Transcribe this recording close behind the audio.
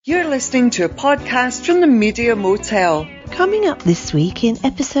You're listening to a podcast from the Media Motel. Coming up this week in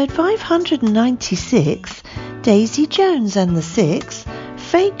episode 596, Daisy Jones and the Six,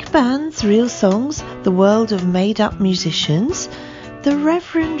 Fake Bands, Real Songs, the World of Made-Up Musicians, the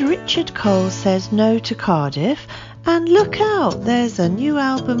Reverend Richard Coles says no to Cardiff, and look out, there's a new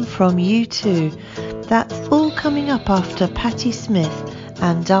album from U2. That's all coming up after Patti Smith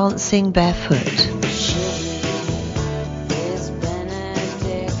and Dancing Barefoot.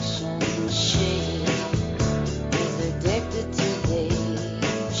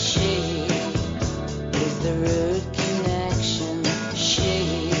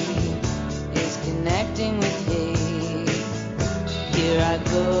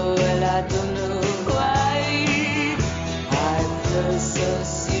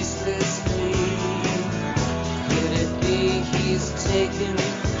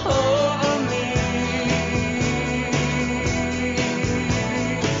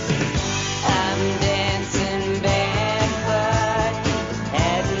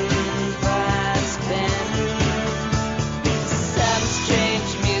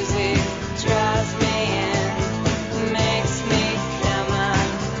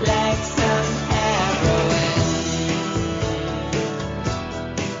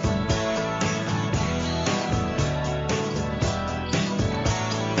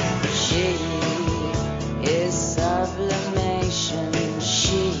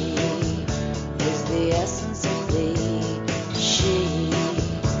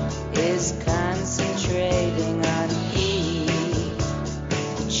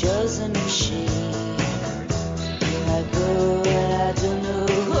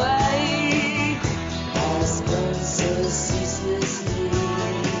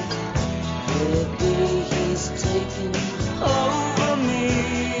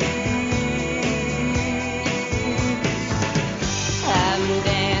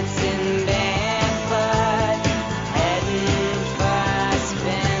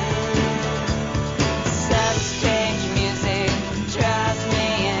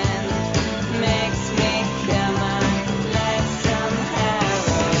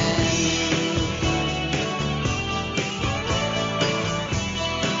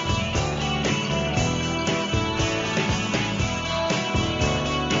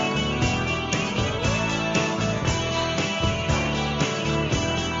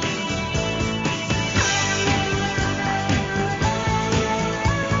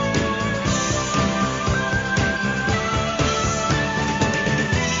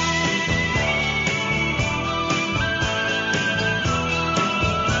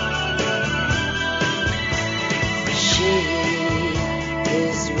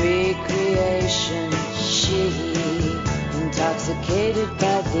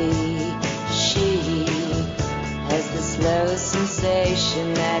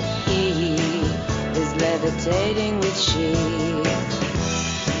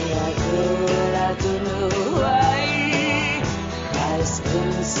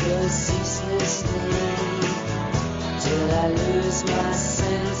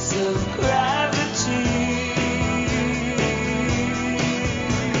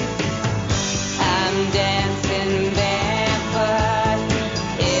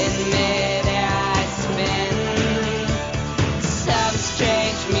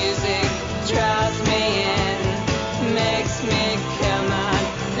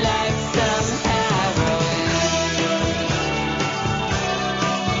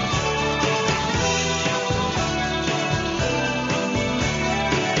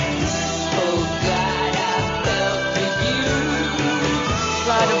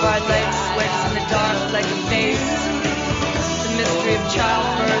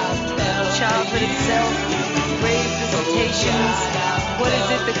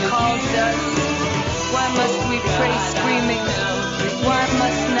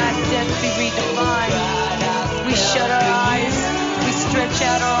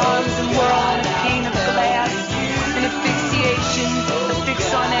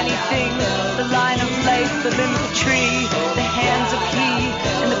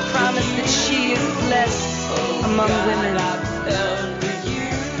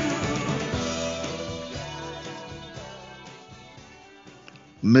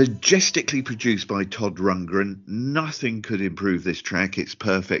 Majestically produced by Todd Rundgren, nothing could improve this track. It's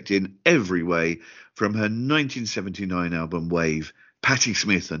perfect in every way. From her 1979 album Wave, Patti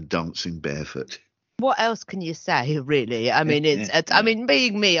Smith and Dancing Barefoot. What else can you say, really? I mean, I mean,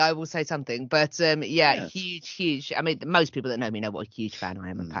 being me, I will say something, but huge. I mean, most people that know me know what a huge fan I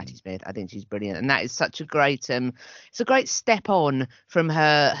am of Patti Smith. I think she's brilliant, and that is such a great, it's a great step on from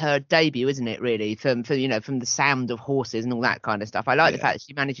her debut, isn't it? Really, from the sound of horses and all that kind of stuff. I like the fact that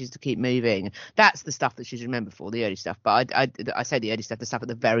she manages to keep moving. That's the stuff that she's remembered for, the early stuff. But I say the early stuff, the stuff at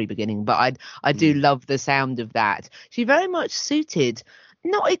the very beginning. But I do love the sound of that. She very much suited.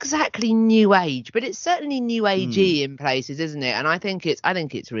 Not exactly new age, but it's certainly new agey in places, isn't it? And I think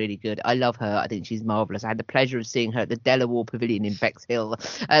it's really good. I love her. I think she's marvelous. I had the pleasure of seeing her at the Delaware Pavilion in Bexhill.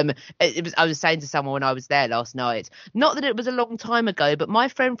 I was saying to someone when I was there last night, not that it was a long time ago, but my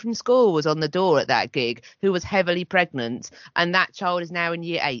friend from school was on the door at that gig who was heavily pregnant, and that child is now in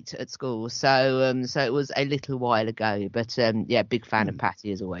year 8 at school. So it was a little while ago, but big fan of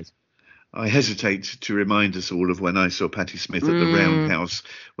Patti as always. I hesitate to remind us all of when I saw Patti Smith at the Roundhouse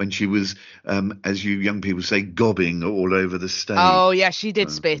when she was, as you young people say, gobbing all over the stage. Oh, yeah, she did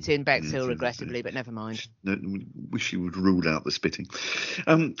spit in Bexhill, regrettably, but never mind. Wish she would rule out the spitting.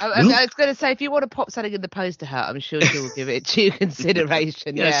 I was going to say, if you want to pop something in the post to her, I'm sure she will give it due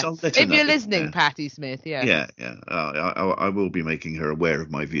consideration. Yes, if you're listening, Patti Smith, Yeah. I will be making her aware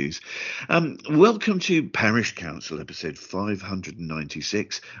of my views. Welcome to Parish Counsel, episode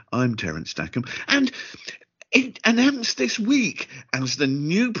 596. I'm Terence Stackham, and it announced this week as the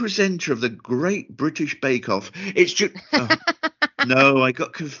new presenter of the Great British Bake Off. It's just no, I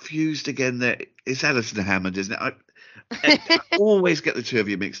got confused again there. It's Alison Hammond, isn't it? I always get the two of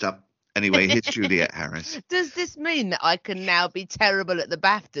you mixed up. Anyway, here's Juliet Harris. Does this mean that I can now be terrible at the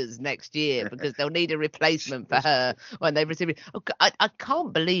BAFTAs next year because they'll need a replacement for her when they receive it? Oh, I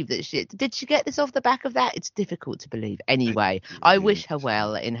can't believe that did she get this off the back of that? It's difficult to believe. Anyway, I wish her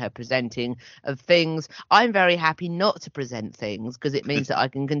well in her presenting of things. I'm very happy not to present things because it means that I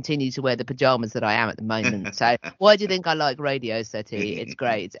can continue to wear the pajamas that I am at the moment. So why do you think I like Radio City? It's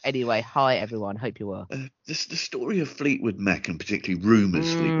great. Anyway, hi everyone. Hope you're well. The story of Fleetwood Mac, and particularly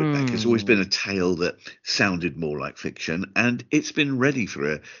rumours Fleetwood Mac, has always been a tale that sounded more like fiction, and it's been ready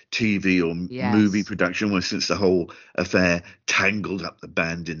for a TV or movie production since the whole affair tangled up the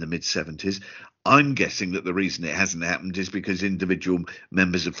band in the mid-70s. I'm guessing that the reason it hasn't happened is because individual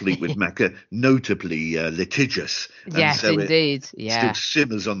members of Fleetwood Mac are notably litigious. Yes, so indeed. It still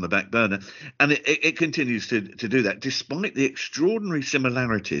simmers on the back burner. And it continues to do that, despite the extraordinary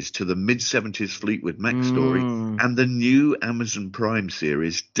similarities to the mid-70s Fleetwood Mac story and the new Amazon Prime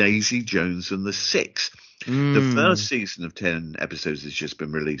series, Daisy Jones and the Six. The first season of 10 episodes has just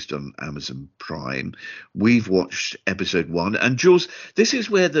been released on Amazon Prime. We've watched episode 1. And Jules, this is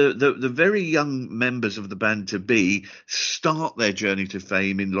where the very young members of the band to be start their journey to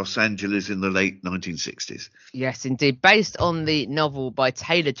fame in Los Angeles in the late 1960s. Yes, indeed. Based on the novel by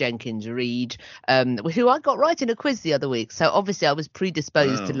Taylor Jenkins Reid, who I got right in a quiz the other week. So obviously I was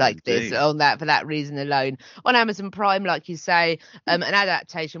predisposed to like this for that reason alone. On Amazon Prime, like you say, an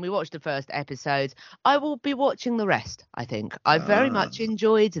adaptation. We watched the first episode. I will be watching the rest. I think I very much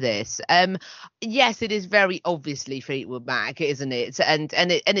enjoyed this. Yes, it is very obviously Fleetwood Mac, isn't it? And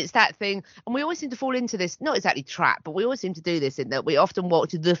it's that thing, and we always seem to fall into this, not exactly trap, but we always seem to do this in that we often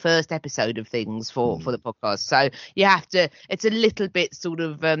watch the first episode of things for the podcast. So you have to, it's a little bit sort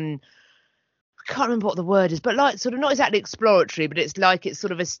of I can't remember what the word is, but like sort of not exactly exploratory, but it's like it's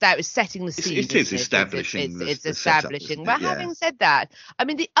sort of setting the scene. It is establishing. It's establishing. But having said that, I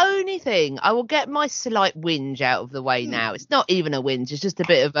mean, the only thing, I will get my slight whinge out of the way now. It's not even a whinge. It's just a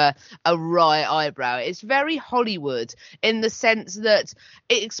bit of a wry eyebrow. It's very Hollywood in the sense that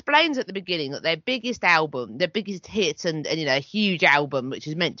it explains at the beginning that their biggest album, their biggest hit and a huge album, which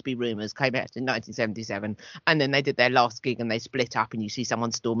is meant to be Rumours, came out in 1977. And then they did their last gig and they split up and you see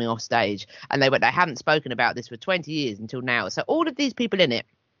someone storming off stage and they haven't spoken about this for 20 years until now. So all of these people in it,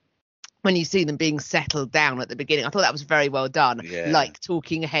 when you see them being settled down at the beginning, I thought that was very well done. Like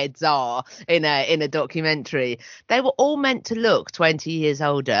talking heads are in a documentary. They were all meant to look 20 years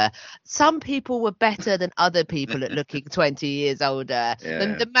older. Some people were better than other people at looking 20 years older.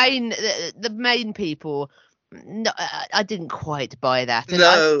 The main people. No, I didn't quite buy that. And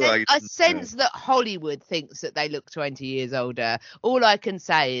I sense that Hollywood thinks that they look 20 years older. All I can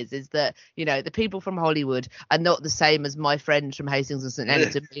say is that, the people from Hollywood are not the same as my friends from Hastings and St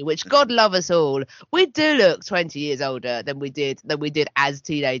Leonard's and me, which God love us all. We do look 20 years older than we did as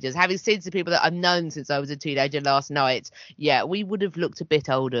teenagers. Having seen some people that I've known since I was a teenager last night, we would have looked a bit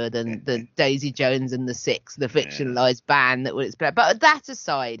older than Daisy Jones and the Six, the fictionalized band that was. But that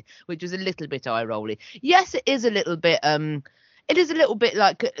aside, which was a little bit eye-rolly. Yes, it is a little bit it is a little bit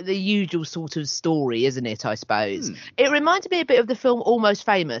like the usual sort of story, isn't it, I suppose? It reminded me a bit of the film Almost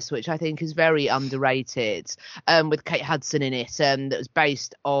Famous, which I think is very underrated, with Kate Hudson in it, that was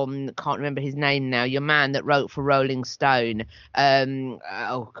based on, can't remember his name now, your man that wrote for Rolling Stone.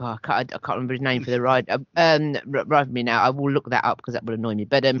 Oh God, I can't remember his name for the ride. Right me now. I will look that up because that would annoy me.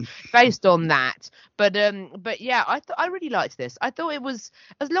 But based on that. But yeah, I really liked this. I thought it was,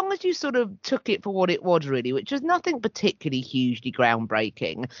 as long as you sort of took it for what it was, really, which was nothing particularly hugely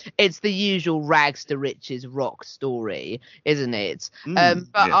groundbreaking. It's the usual rags to riches rock story, isn't it?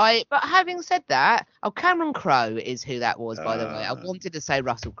 But having said that, Cameron Crowe is who that was, by the way. I wanted to say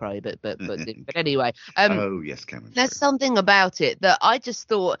Russell Crowe, but anyway. Yes, Cameron. There's something about it that I just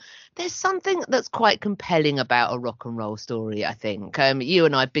thought there's something that's quite compelling about a rock and roll story, I think. You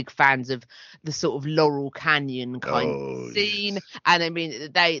and I big fans of the sort of Laurel Canyon kind of scene, and I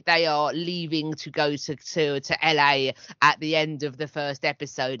mean they are leaving to go to LA at the end of the first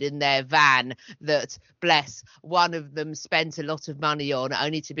episode in their van that, bless, one of them spent a lot of money on,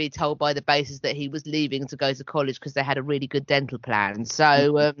 only to be told by the basis that he was leaving to go to college because they had a really good dental plan.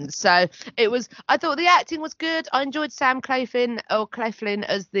 So it was, I thought the acting was good. I enjoyed Sam Claflin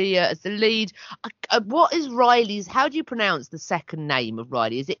as the lead. What is Riley's, how do you pronounce the second name of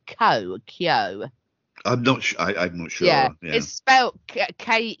Riley? Is it Kyo? I'm not sure. I'm not sure. Yeah. It's spelled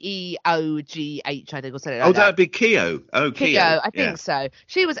Keoghh, I think, or something like that. Oh, that'd be Keo. Oh, Keo. I think so.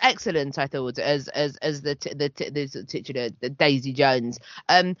 She was excellent, I thought, as the titular Daisy Jones.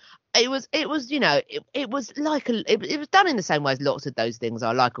 It was, you know, it was like it was done in the same way as lots of those things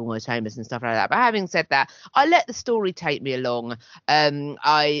are, like Almost Famous and stuff like that. But having said that, I let the story take me along.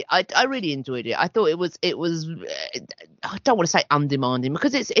 I really enjoyed it. I thought it was I don't want to say undemanding,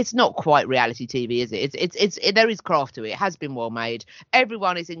 because it's not quite reality TV, is it? It's there is craft to it. It has been well made.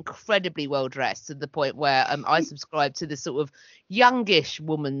 Everyone is incredibly well dressed, to the point where I subscribe to this sort of youngish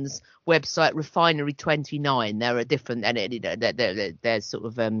woman's website, Refinery 29. There are different, and there's sort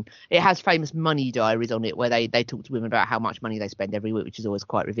of it has famous money diaries on it, where they talk to women about how much money they spend every week, which is always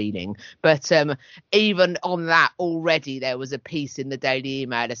quite revealing. But even on that, already there was a piece in the Daily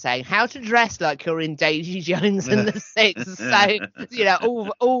Emailer saying how to dress like you're in Daisy Jones and the Six. So, you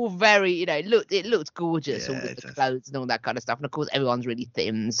know, all very, you know, it looked gorgeous, all of the clothes and all that kind of stuff. And of course, everyone's really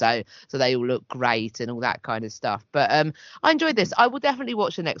thin, so they all look great and all that kind of stuff. But I enjoyed this. I will definitely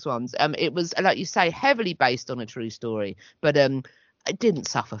watch the next ones. It was, like you say, heavily based on a true story, but I didn't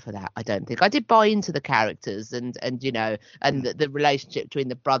suffer for that, I don't think. I did buy into the characters and you know, and the relationship between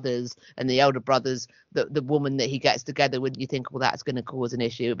the brothers and the elder brothers, the woman that he gets together with. You think, well, that's going to cause an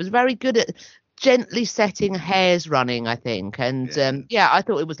issue. It was very good at gently setting hairs running, I think. And I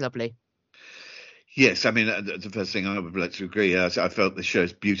thought it was lovely. Yes, I mean, the first thing I would like to agree, I felt the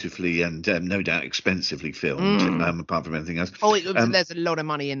show's beautifully and no doubt expensively filmed, apart from anything else. Oh, there's a lot of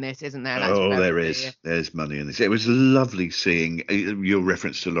money in this, isn't there? There is. Yeah. There's money in this. It was lovely seeing your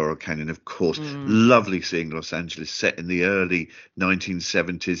reference to Laurel Canyon, of course. Lovely seeing Los Angeles set in the early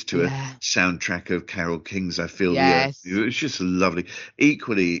 1970s to a soundtrack of Carole King's I Feel the Earth. It was just lovely.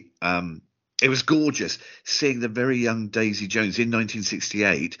 Equally, it was gorgeous seeing the very young Daisy Jones in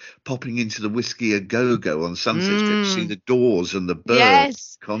 1968 popping into the Whiskey A Go-Go on Sunset Strip to see the Doors and the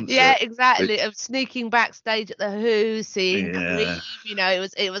Byrds concert. Yeah, exactly. Of sneaking backstage at the Who, seeing Cream, you know,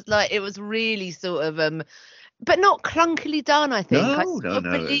 it was really sort of but not clunkily done, I think. I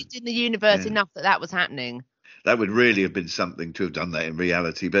believed in the universe enough that was happening. That would really have been something to have done that in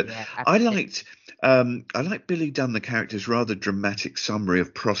reality. But I liked Billy Dunn, the character's rather dramatic summary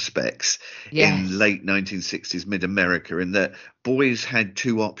of prospects in late 1960s mid-America, in that boys had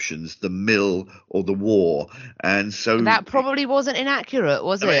two options, the mill or the war. And so that probably wasn't inaccurate,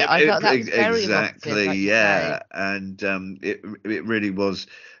 was it? I thought that was very exactly, like and it really was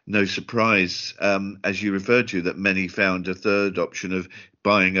no surprise, as you referred to, that many found a third option of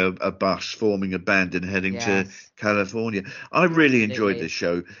buying a bus, forming a band and heading to California. I really enjoyed this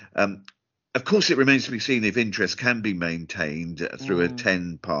show. Of course, it remains to be seen if interest can be maintained through a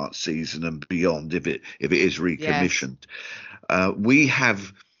 10-part season and beyond, if it is recommissioned. We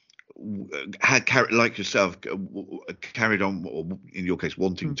have had, like yourself, carried on, or in your case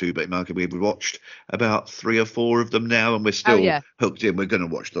wanting to, but Mark, we've watched about 3 or 4 of them now, and we're still hooked in. We're going to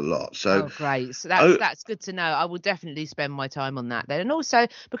watch the lot. So great. So that's good to know. I will definitely spend my time on that then. And also,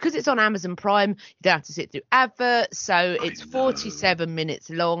 because it's on Amazon Prime, you don't have to sit through adverts, so it's 47 minutes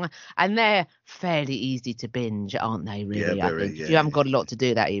long, and they're fairly easy to binge, aren't they? Really, Yeah, I very, think yeah, if you haven't got a lot to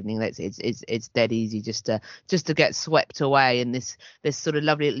do that evening, it's dead easy just to get swept away in this sort of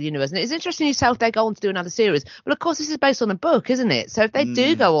lovely little universe. And it's interesting yourself they go on to do another series. Well, of course, this is based on a book, isn't it? So if they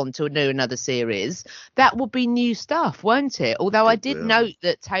do go on to do another series, that will be new stuff, won't it? Although I did note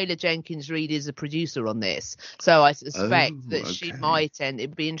that Taylor Jenkins Reid is a producer on this, so I suspect that she might, and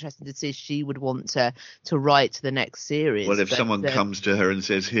it'd be interesting to see if she would want to write the next series. Well, if someone comes to her and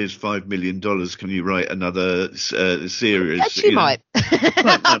says, "Here's $5 million, can you write another series?" Yeah, she might.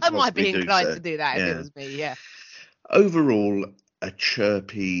 I might be do inclined so. to do that if it was me. Yeah. Overall, a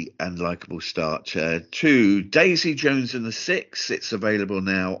chirpy and likeable start to Daisy Jones and the Six. It's available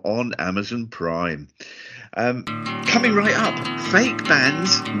now on Amazon Prime. Coming right up, Fake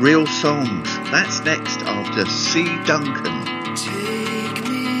Bands, Real Songs. That's next after C. Duncan. Take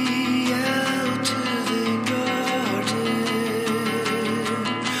me out to the garden,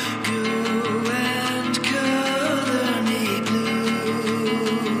 go and color me blue.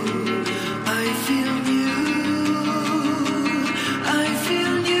 I feel new, I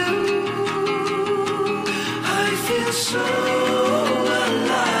feel new, I feel so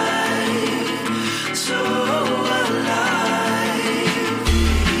alive, so alive.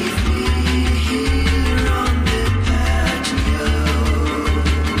 Leave me here on the patio.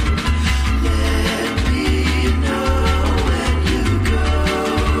 Let me know when you go.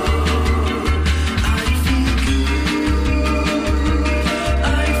 I feel good,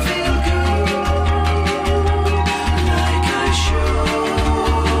 I feel good, like I should.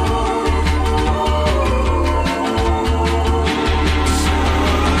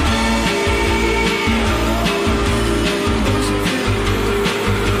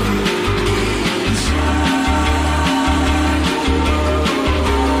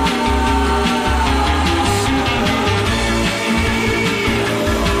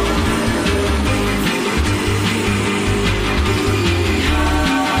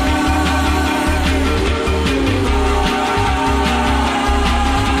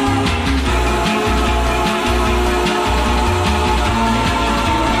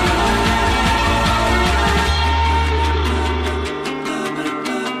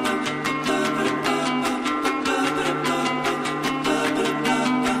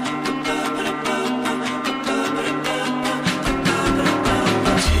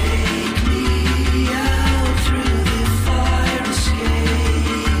 Take me out through the fire escape.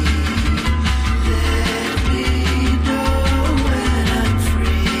 Let me know when I'm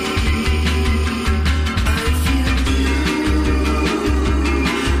free. I feel new,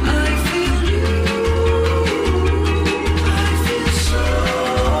 I feel new, I feel so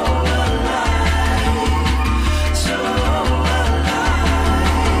alive, so alive.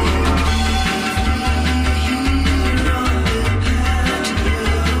 Here on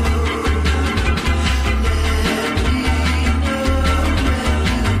the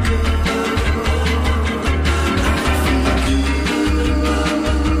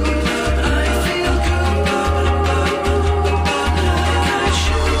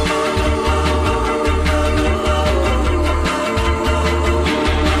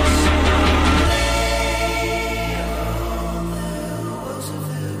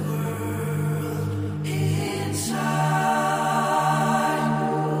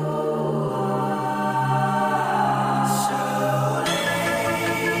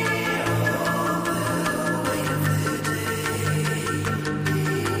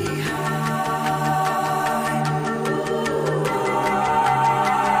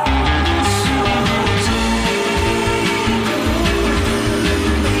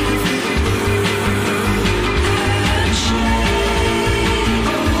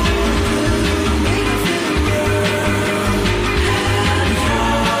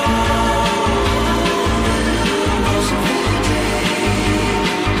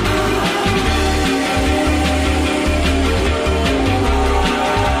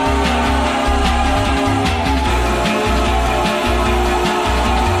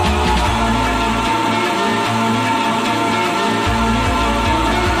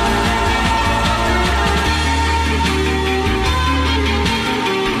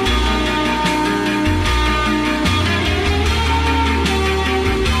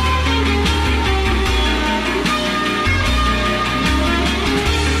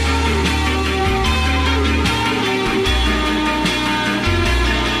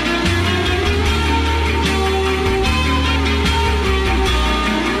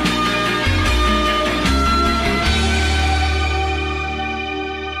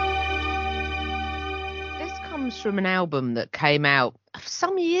From an album that came out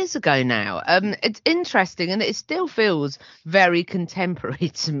some years ago now. It's interesting, and it still feels very contemporary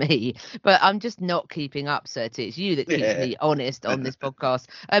to me, but I'm just not keeping up, Serty. It's you that keeps me honest on this podcast.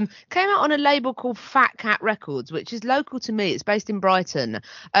 Came out on a label called Fat Cat Records, which is local to me. It's based in Brighton.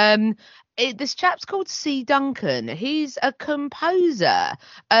 This chap's called C. Duncan. He's a composer.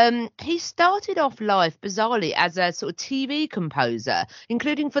 He started off life bizarrely as a sort of TV composer,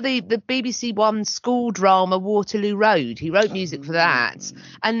 including for the BBC One school drama Waterloo Road. He wrote music for that,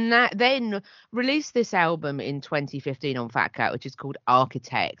 and that then released this album in 2015 on Fat Cat, which is called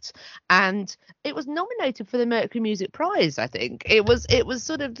Architect, and it was nominated for the Mercury Music Prize. I think it was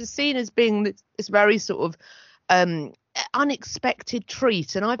sort of seen as being this very sort of unexpected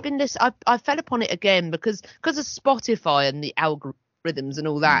treat, and I fell upon it again because of Spotify and the algorithms and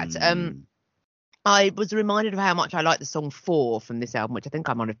all that. I was reminded of how much I like the song 4 from this album, which I think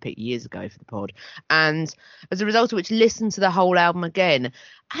I might have picked years ago for the pod, and as a result of which listened to the whole album again,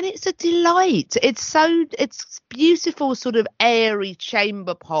 and it's a delight. It's beautiful, sort of airy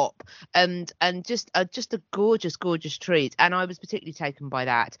chamber pop, and just a gorgeous treat, and I was particularly taken by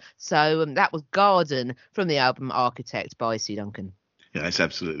that. So that was Garden from the album Architect by C. Duncan. Yeah, it's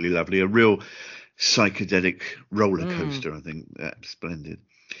absolutely lovely. A real psychedelic roller coaster, I think. That's splendid.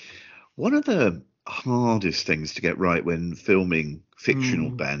 One of the hardest things to get right when filming fictional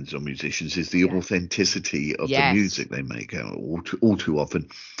bands or musicians is the authenticity of the music they make. All too often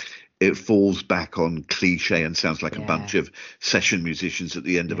it falls back on cliche and sounds like a bunch of session musicians at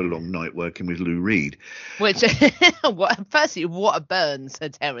the end of a long night working with Lou Reed. Which, firstly, what a burn, Sir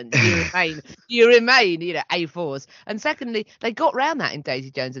Terence. You remain, A4s. And secondly, they got round that in Daisy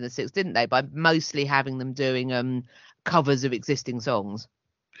Jones and the Six, didn't they? By mostly having them doing covers of existing songs.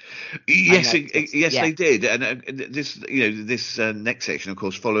 Yes, they did, and this next section, of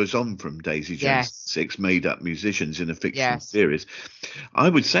course, follows on from Daisy Jones' 6 made-up musicians in a fictional series. I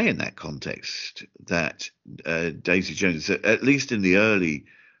would say, in that context, that Daisy Jones, at least in the early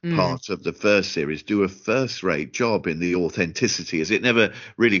part of the first series, do a first-rate job in the authenticity, as it never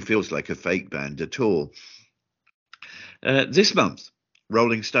really feels like a fake band at all. This month,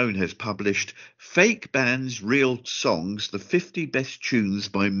 Rolling Stone has published Fake Bands, Real Songs, the 50 Best Tunes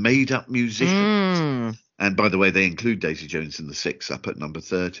by Made-Up Musicians. And by the way, they include Daisy Jones and the Six up at number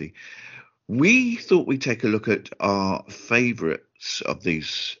 30. We thought we'd take a look at our favourites of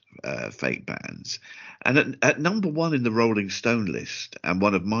these fake bands. And at number 1 in the Rolling Stone list, and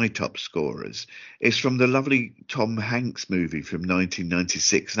one of my top scorers, is from the lovely Tom Hanks movie from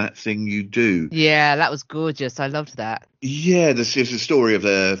 1996, That Thing You Do. Yeah, that was gorgeous. I loved that. Yeah, this is a story of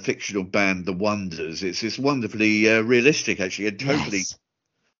a fictional band, The Wonders. It's wonderfully realistic, actually, and totally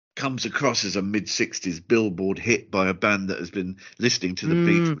comes across as a mid-60s Billboard hit by a band that has been listening to the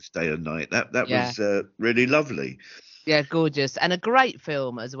Beatles day and night. That was really lovely. Yeah, gorgeous, and a great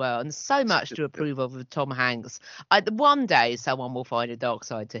film as well, and so much to approve of with Tom Hanks. One day someone will find a dark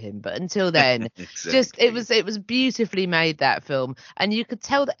side to him, but until then, exactly. it was beautifully made, that film, and you could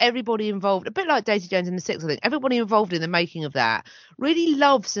tell that everybody involved, a bit like Daisy Jones and the Six, I think, everybody involved in the making of that really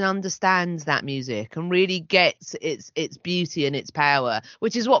loves and understands that music and really gets its beauty and its power,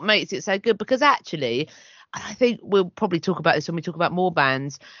 which is what makes it so good. Because actually, I think we'll probably talk about this when we talk about more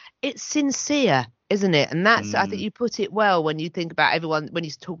bands, it's sincere, isn't it? And that's, I think you put it well when you think about everyone, when you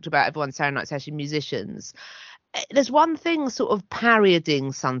talked about everyone sounding like session musicians. There's one thing sort of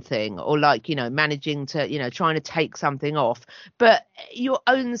parodying something, or like, managing to, trying to take something off, but your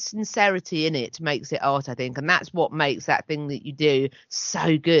own sincerity in it makes it art, I think. And that's what makes that thing that you do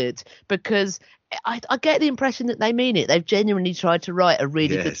so good, because I get the impression that they mean it. They've genuinely tried to write a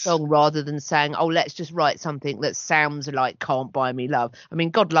really good song, rather than saying, oh, let's just write something that sounds like Can't Buy Me Love. I mean,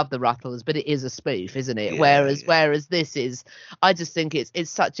 God love the Ruttles, but it is a spoof, isn't it? Whereas this is, I just think it's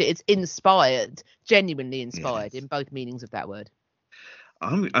it's inspired, genuinely inspired in both meanings of that word.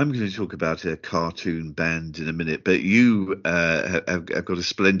 I'm going to talk about a cartoon band in a minute, but you have got a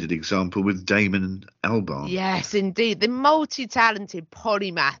splendid example with Damon Albarn. Yes, indeed. The multi-talented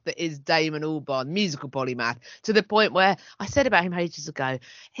polymath that is Damon Albarn, musical polymath, to the point where I said about him ages ago,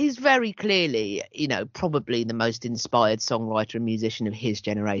 he's very clearly, probably the most inspired songwriter and musician of his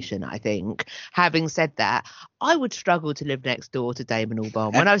generation, I think. Having said that, I would struggle to live next door to Damon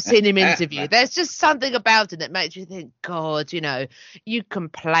Albarn. When I've seen him interview, there's just something about him that makes you think, God, you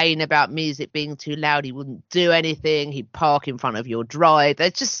complain about music being too loud, he wouldn't do anything, he'd park in front of your drive.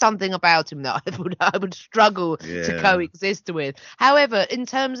 There's just something about him that I would struggle to coexist with. However, in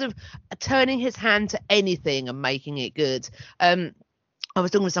terms of turning his hand to anything and making it good, I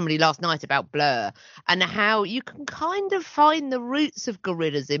was talking to somebody last night about Blur and how you can kind of find the roots of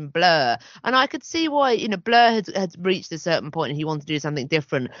Gorillaz in Blur. And I could see why, Blur had reached a certain point and he wanted to do something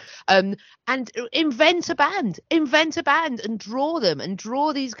different. And invent a band and draw them and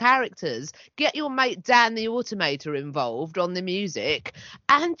draw these characters. Get your mate Dan the Automator involved on the music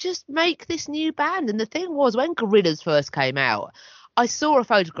and just make this new band. And the thing was, when Gorillaz first came out, I saw a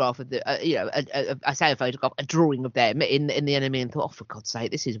photograph of a drawing of them in the Enemy and thought, oh, for God's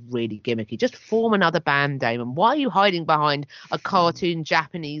sake, this is really gimmicky. Just form another band, Damon. Why are you hiding behind a cartoon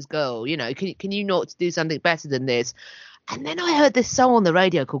Japanese girl? Can you not do something better than this? And then I heard this song on the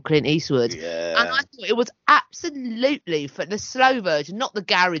radio called Clint Eastwood. Yeah. And I thought it was absolutely for the slow version, not the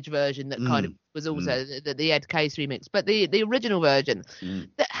garage version that kind of was also the Ed Case remix, but the original version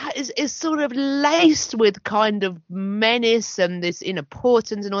that is sort of laced with kind of menace and this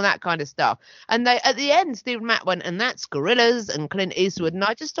importance and all that kind of stuff. And they at the end, Stephen Matt went, and that's Gorillaz and Clint Eastwood. And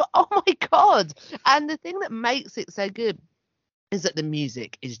I just thought, oh my God. And the thing that makes it so good is that the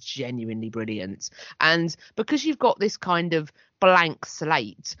music is genuinely brilliant. And because you've got this kind of blank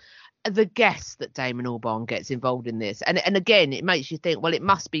slate, the guest that Damon Albarn gets involved in this, and again, it makes you think, well, it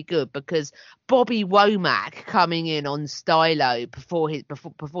must be good because Bobby Womack coming in on Stylo before he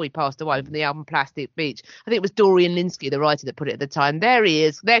passed away from the album Plastic Beach. I think it was Dorian Lynskey, the writer, that put it at the time. There he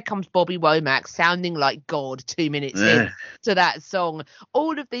is. There comes Bobby Womack sounding like God 2 minutes in to that song.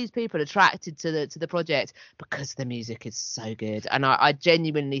 All of these people attracted to the project because the music is so good, and I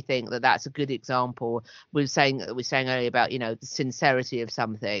genuinely think that that's a good example. We were saying earlier about the sincerity of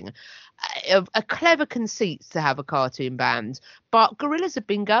something. A clever conceit to have a cartoon band, but Gorillaz have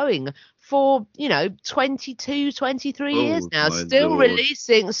been going for 22, 23 years now, still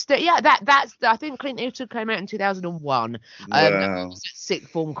releasing. That's I think Clint Eastwood came out in 2001. Wow. I was at sixth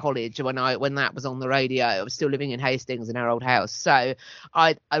form college when that was on the radio. I was still living in Hastings in our old house, so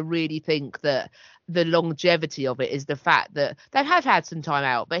I really think that the longevity of it is the fact that they have had some time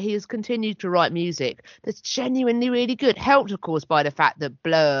out, but he has continued to write music that's genuinely really good, helped of course by the fact that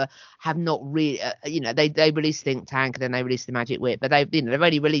Blur have not really they released Think Tank and then they released The Magic Whip, but they've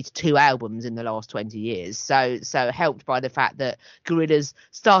only released 2 albums in the last 20 years, so helped by the fact that Gorillaz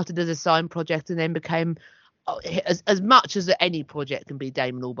started as a side project and then became, as much as any project can be,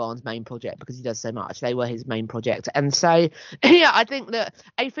 Damon Albarn's main project, because he does so much. They were his main project. And so I think that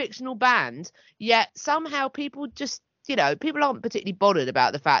a fictional band, yet somehow people just people aren't particularly bothered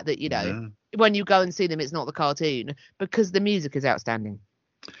about the fact that when you go and see them, it's not the cartoon, because the music is outstanding.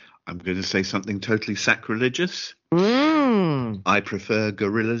 I'm going to say something totally sacrilegious. I prefer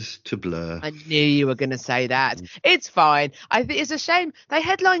Gorillaz to Blur. I knew you were going to say that. It's fine. I think it's a shame. They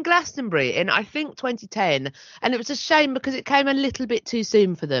headlined Glastonbury in, I think, 2010. And it was a shame because it came a little bit too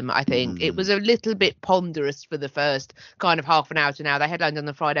soon for them, I think. It was a little bit ponderous for the first kind of half an hour to now. They headlined on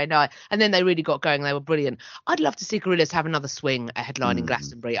the Friday night and then they really got going. They were brilliant. I'd love to see Gorillaz have another swing at headlining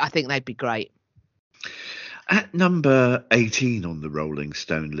Glastonbury. I think they'd be great. At number 18 on the Rolling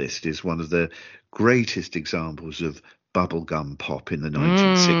Stone list is one of the greatest examples of bubblegum pop in the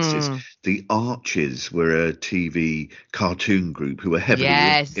 1960s. The Archies were a TV cartoon group who were heavily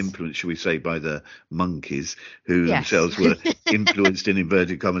influenced, shall we say, by the Monkees, who themselves were influenced, in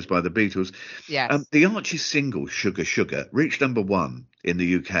inverted commas, by the Beatles. The Archies single, Sugar Sugar, reached number 1 in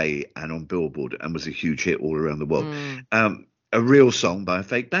the UK and on Billboard and was a huge hit all around the world. A real song by a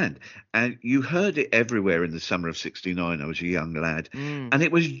fake band. And you heard it everywhere in the summer of 69. I was a young lad. And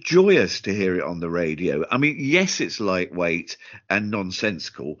it was joyous to hear it on the radio. I mean, yes, it's lightweight and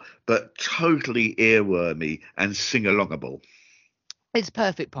nonsensical, but totally earwormy and sing-alongable. It's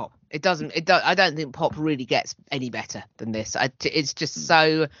perfect pop. I don't think pop really gets any better than this. It's just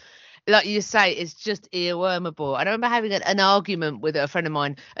so... Like you say, it's just earwormable. I remember having an argument with a friend of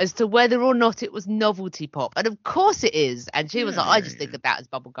mine as to whether or not it was novelty pop. And of course it is. And she was like, I just think of that as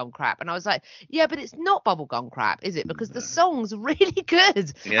bubblegum crap. And I was like, yeah, but it's not bubblegum crap, is it? Because the song's really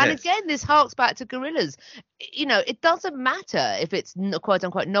good. Yes. And again, this harks back to Gorillaz. It doesn't matter if it's quote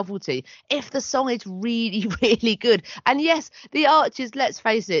unquote novelty, if the song is really, really good. And yes, the Archies, let's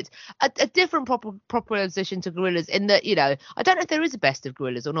face it, a different proposition to Gorillaz in that, I don't know if there is a best of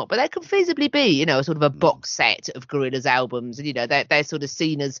Gorillaz or not, but they could feasibly be, sort of a box set of Gorillaz albums, and they're sort of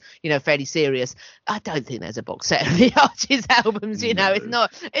seen as, fairly serious. I don't think there's a box set of the Archies albums. It's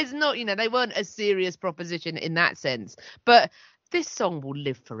not. They weren't a serious proposition in that sense, but this song will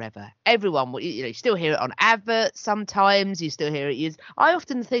live forever. Everyone will, you still hear it on adverts sometimes. You still hear it used. I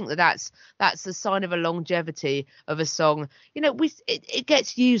often think that's a sign of a longevity of a song. It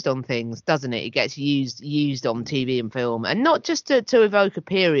gets used on things, doesn't it? It gets used on TV and film, and not just to evoke a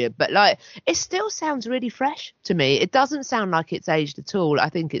period, but like it still sounds really fresh to me. It doesn't sound like it's aged at all. I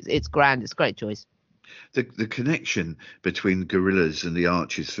think it's grand. It's a great choice. The connection between Gorillaz and the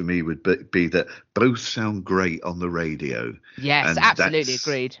Archies for me would be that both sound great on the radio. Yes, and absolutely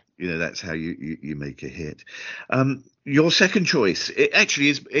agreed. That's how you make a hit. Your second choice, it actually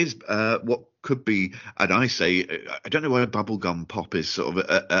is what could be, and I say, I don't know why bubblegum pop is sort of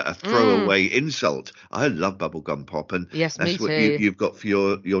a throwaway insult. I love bubblegum pop, and yes, that's what you've got for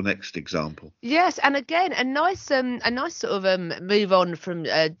your next example. Yes, and again, a nice sort of move on from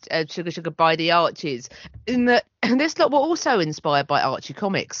Sugar Sugar by the Archies, in that this lot were also inspired by Archie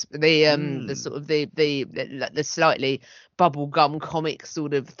comics, the sort of the slightly bubblegum comic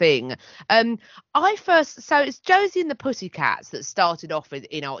sort of thing. So it's Josie and the Pussycats that started off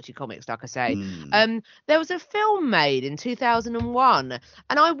in Archie comics, like I say. There was a film made in 2001,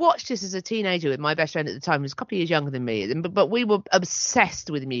 and I watched this as a teenager with my best friend at the time, who was a couple of years younger than me, but we were obsessed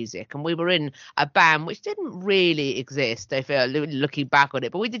with music, and we were in a band which didn't really exist, if looking back on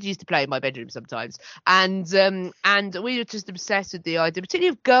it, but we did used to play in my bedroom sometimes, and we were just obsessed with the idea, particularly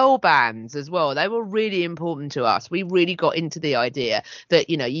of girl bands as well. They were really important to us. We really got into the idea that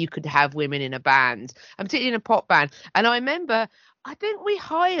you could have women in a band, and particularly in a pop band. And I remember, I think we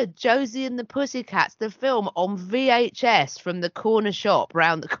hired Josie and the Pussycats, the film, on VHS from the corner shop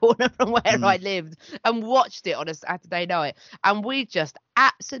round the corner from where I lived, and watched it on a Saturday night, and we just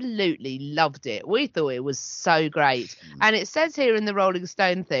absolutely loved it. We thought it was so great. And it says here in the Rolling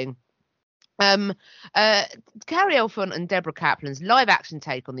Stone thing, Carrie Elfont and Deborah Kaplan's live-action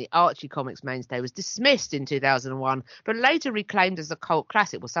take on the Archie comics mainstay was dismissed in 2001, but later reclaimed as a cult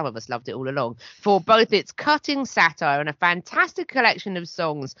classic. Well, some of us loved it all along, for both its cutting satire and a fantastic collection of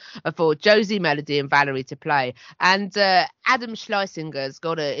songs for Josie Melody and Valerie to play. And Adam Schleisinger's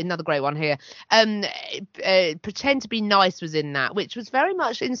got another great one here. Pretend to Be Nice was in that, which was very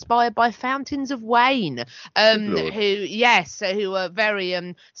much inspired by Fountains of Wayne, who were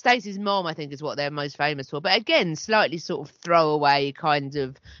very Stacey's mom, I think, is what they're most famous for, but again slightly sort of throwaway kind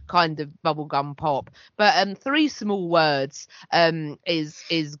of bubblegum pop. But Three Small Words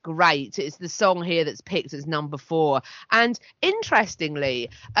is great. It's the song here that's picked as number 4, and interestingly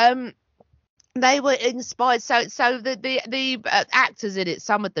they were inspired. So the actors in it,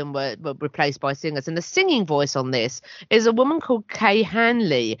 some of them were replaced by singers, and the singing voice on this is a woman called Kay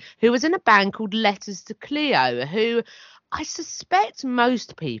Hanley, who was in a band called Letters to Cleo, who I suspect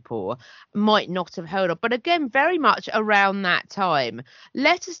most people might not have heard of, but again, very much around that time.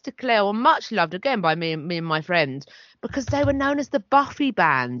 Letters to Cleo were much loved, again, by me and my friends, because they were known as the Buffy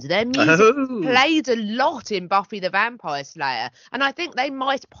band. Their music played a lot in Buffy the Vampire Slayer, and I think they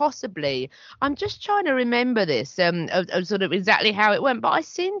might possibly, I'm just trying to remember this, of sort of exactly how it went, but I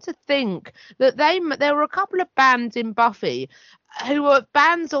seem to think that there were a couple of bands in Buffy who were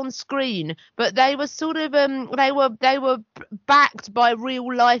bands on screen, but they were sort of they were backed by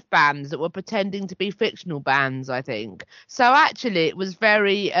real life bands that were pretending to be fictional bands, I think. So actually it was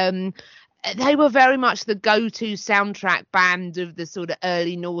very they were very much the go-to soundtrack band of the sort of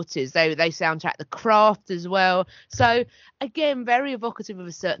early noughties. They soundtracked The Craft as well. So again, very evocative of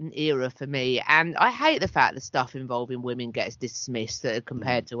a certain era for me. And I hate the fact that stuff involving women gets dismissed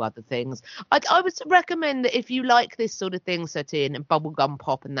compared to other things. I would recommend that if you like this sort of thing, Satine, and bubblegum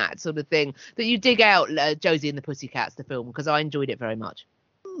pop and that sort of thing, that you dig out Josie and the Pussycats, the film, because I enjoyed it very much.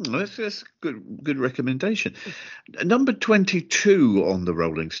 That's good recommendation. Number 22 on the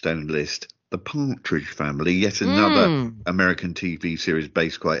Rolling Stone list, The Partridge Family, yet another American TV series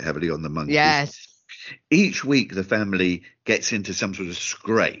based quite heavily on the Monkees. Yes. Each week the family gets into some sort of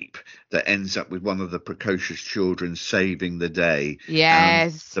scrape that ends up with one of the precocious children saving the day.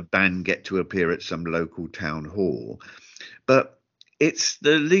 Yes. The band get to appear at some local town hall. But it's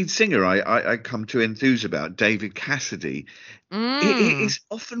the lead singer I come to enthuse about, David Cassidy. He is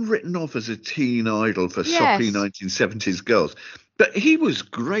often written off as a teen idol for soppy 1970s girls. But he was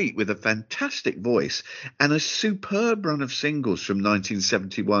great, with a fantastic voice and a superb run of singles from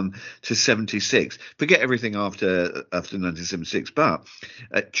 1971 to 76. Forget everything after 1976, but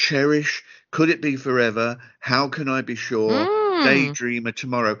Cherish, Could It Be Forever, How Can I Be Sure, Daydreamer,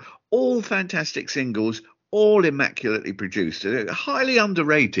 Tomorrow, all fantastic singles, all immaculately produced. Highly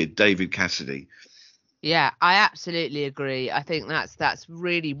underrated, David Cassidy. Yeah, I absolutely agree. I think that's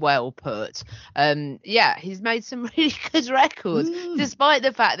really well put. Yeah, he's made some really good records, despite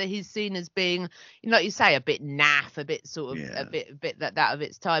the fact that he's seen as being, like you say, a bit naff, a bit sort of a bit that of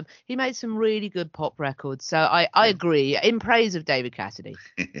its time. He made some really good pop records. So I agree. In praise of David Cassidy.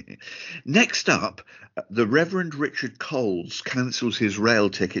 Next up, the Reverend Richard Coles cancels his rail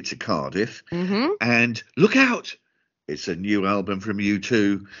ticket to Cardiff, and look out! It's a new album from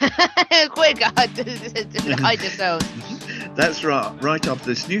U2. Quick, hide yourself. That's right after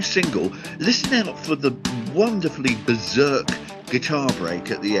this new single. Listen out for the wonderfully berserk guitar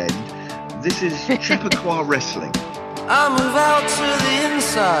break at the end. This is Chappaqua Wrestling. I move out to the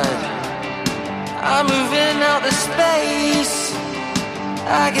inside. I move in out the space.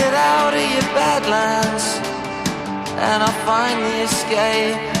 I get out of your badlands and I finally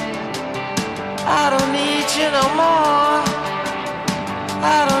escape. I don't need you no more.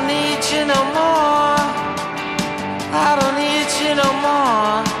 I don't need you no more. I don't need you no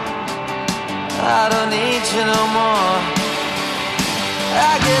more. I don't need you no more.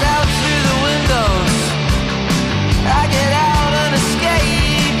 I get out through the windows. I get out and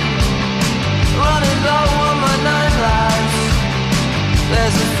escape. Running low on my 9 lives.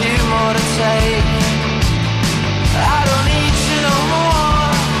 There's a few more to take. I don't need you no more.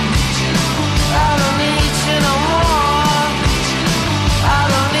 I don't need you no more. I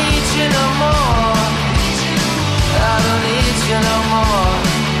don't need you no more. I don't need you no more.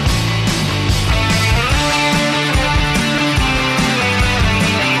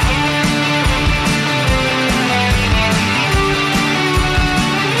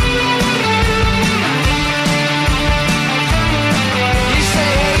 You say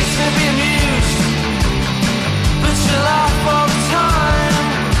hate to be amused, but you laugh all the time.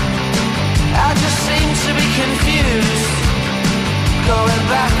 I just seem to be confused, going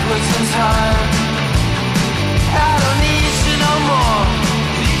backwards in time. I don't need you no more.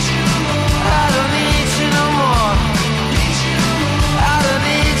 I don't need you no more. I don't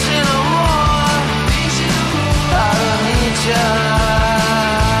need you no more. I don't need you.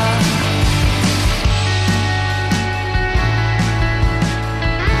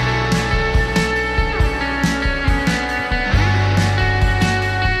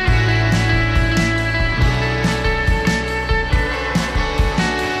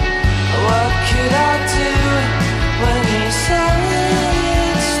 What could I do when you said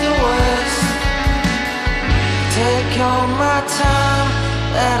it's the worst? Take all my time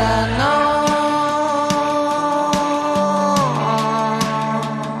that I know.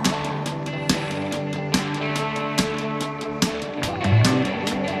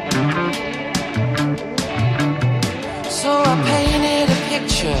 So I painted a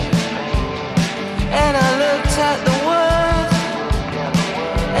picture and I looked at the world.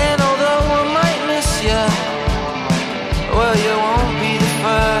 And although I might miss you, well, you won't be the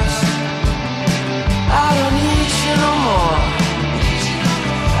first. I don't need you no more.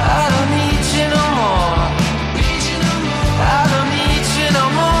 I don't need you no more. I don't need you no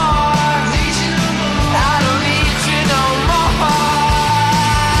more. I don't need you no more.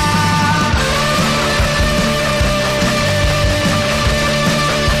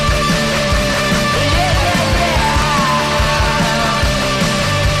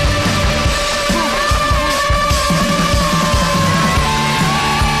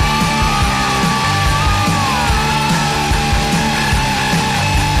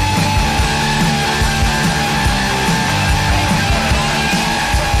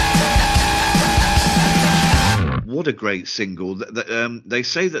 What a great single. They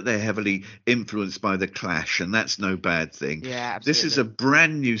say that they're heavily influenced by The Clash, and that's no bad thing. Yeah, This is a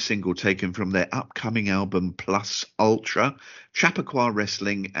brand new single taken from their upcoming album Plus Ultra, Chappaqua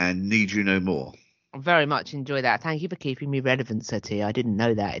Wrestling and Need You No More. I very much enjoy that. Thank you for keeping me relevant, Sir T. I didn't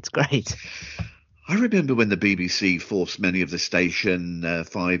know that. It's great. I remember when the BBC forced many of the Station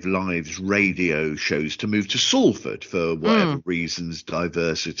 5 Live's radio shows to move to Salford for whatever reasons,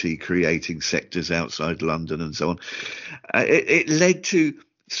 diversity, creating sectors outside London and so on. It led to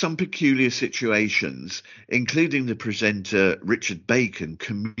some peculiar situations, including the presenter Richard Bacon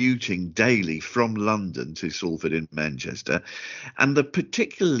commuting daily from London to Salford in Manchester, and the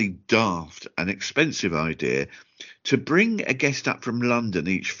particularly daft and expensive idea to bring a guest up from London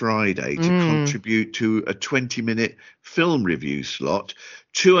each Friday to contribute to a 20-minute film review slot.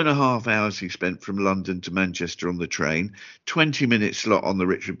 2.5 hours he spent from London to Manchester on the train, 20-minute slot on the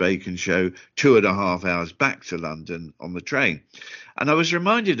Richard Bacon Show, 2.5 hours back to London on the train. And I was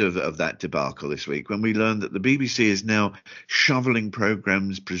reminded of that debacle this week when we learned that the BBC is now shoveling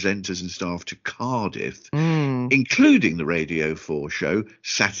programmes, presenters and staff to Cardiff, including the Radio 4 show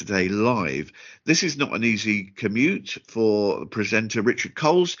Saturday Live. This is not an easy commute for presenter Richard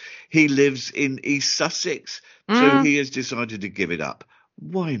Coles. He lives in East Sussex, so he has decided to give it up.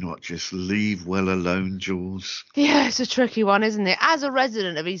 Why not just leave well alone, Jules? Yeah, it's a tricky one, isn't it? As a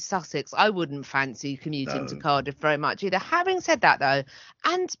resident of East Sussex, I wouldn't fancy commuting to Cardiff very much either. Having said that, though,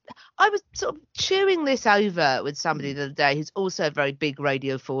 and I was sort of chewing this over with somebody the other day who's also a very big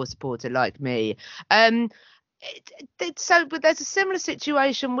Radio 4 supporter like me. But there's a similar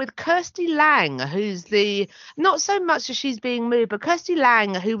situation with Kirsty Lang, who's not so much as she's being moved, but Kirsty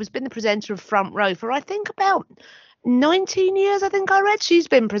Lang, who has been the presenter of Front Row for, I think, about 19 years, I think I read. She's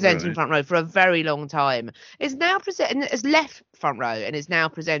been presenting Front Row for a very long time. Is now has left Front Row and is now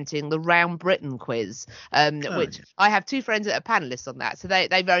presenting the Round Britain quiz, which I have two friends that are panelists on that, so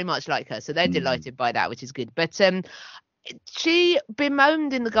they very much like her, so they're delighted by that, which is good. But she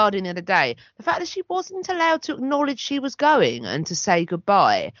bemoaned in The Guardian the other day the fact that she wasn't allowed to acknowledge she was going and to say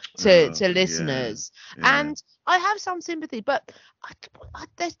goodbye to listeners. Yeah. And I have some sympathy, but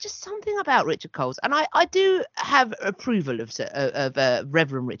there's just something about Richard Coles, and I do have approval of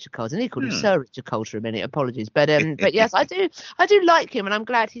Reverend Richard Coles, and he called him Sir Richard Coles for a minute. Apologies, but yes, I do like him, and I'm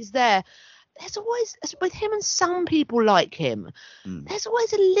glad he's there. There's always, with him and some people like him, there's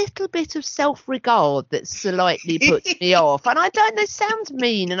always a little bit of self-regard that slightly puts me off. And this sounds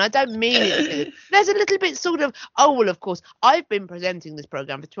mean, and I don't mean it to. There's a little bit sort of, oh, well, of course, I've been presenting this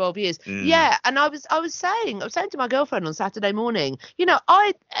programme for 12 years. Yeah, and I was saying to my girlfriend on Saturday morning,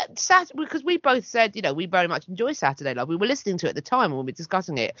 because we both said, we very much enjoy Saturday Live. We were listening to it at the time when we were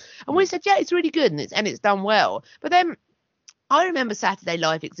discussing it. And we said, yeah, it's really good and it's done well. But then I remember Saturday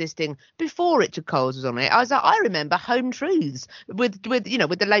Live existing before Richard Coles was on it. I remember Home Truths with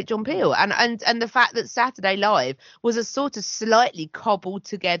the late John Peel, and the fact that Saturday Live was a sort of slightly cobbled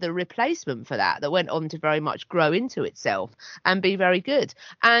together replacement for that went on to very much grow into itself and be very good.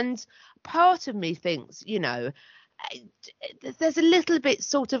 And part of me thinks, there's a little bit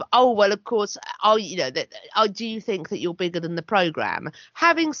sort of, oh, well, of course, do you think that you're bigger than the programme?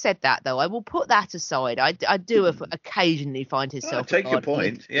 Having said that, though, I will put that aside. I do occasionally find himself. Take your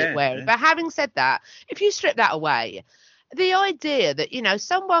point. Yeah. But having said that, if you strip that away, the idea that,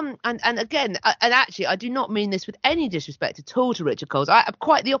 someone, and again, and actually, I do not mean this with any disrespect at all to Richard Coles. I'm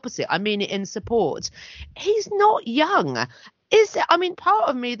quite the opposite. I mean it in support. He's not young. Part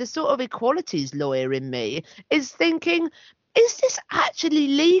of me, the sort of equalities lawyer in me, is thinking, is this actually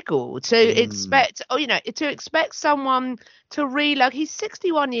legal to expect, to expect someone to relocate? He's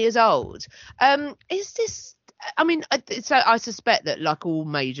 61 years old. Is this? So I suspect that, like all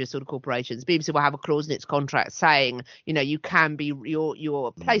major sort of corporations, BBC will have a clause in its contract saying, you can be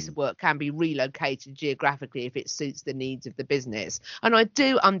your place of work can be relocated geographically if it suits the needs of the business. And I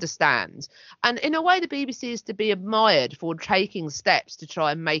do understand. And in a way, the BBC is to be admired for taking steps to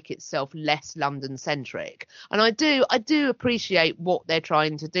try and make itself less London centric. And I do appreciate what they're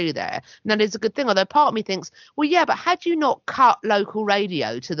trying to do there. And that is a good thing. Although part of me thinks, well, yeah, but had you not cut local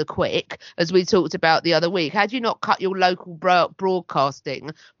radio to the quick, as we talked about the other week, had you not cut your local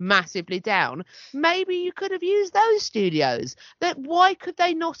broadcasting massively down, maybe you could have used those studios. Why could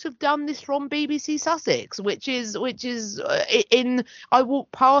they not have done this from BBC Sussex, which is in, I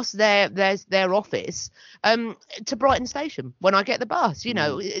walk past their office to Brighton Station when I get the bus.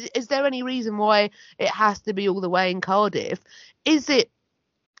 Is there any reason why it has to be all the way in Cardiff? Is it,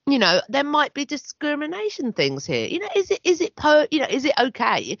 there might be discrimination things here. Is it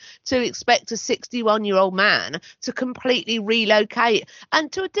okay to expect a 61-year-old man to completely relocate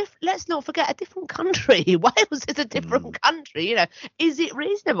and to let's not forget, a different country? Wales is a different country. Is it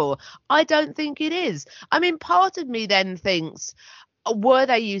reasonable? I don't think it is. Part of me then thinks, were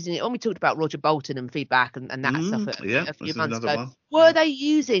they using it when we talked about Roger Bolton and feedback and that stuff a few months ago? Were they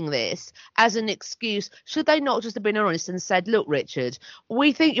using this as an excuse? Should they not just have been honest and said, look, Richard,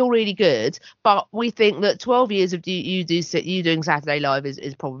 we think you're really good, but we think that 12 years of you doing Saturday Live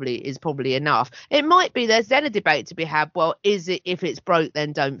is probably enough. It might be there's then a debate to be had. Well, is it, if it's broke,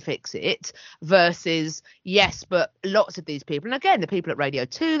 then don't fix it, versus yes, but lots of these people, and again, the people at Radio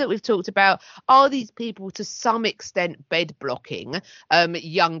 2 that we've talked about, are these people to some extent bed blocking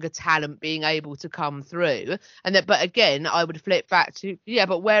younger talent being able to come through? But again, I would flip back back to,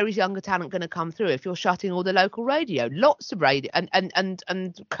 but where is younger talent going to come through if you're shutting all the local radio? Lots of radio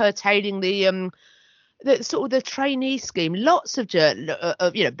and curtailing the sort of the trainee scheme. Lots of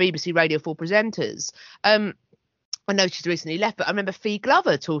BBC Radio 4 presenters. I know she's recently left, but I remember Fee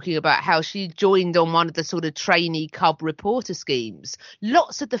Glover talking about how she joined on one of the sort of trainee cub reporter schemes.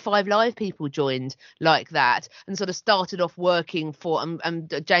 Lots of the 5 Live people joined like that and sort of started off working for,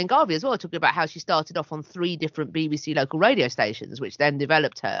 and Jane Garvey as well, talking about how she started off on 3 different BBC local radio stations, which then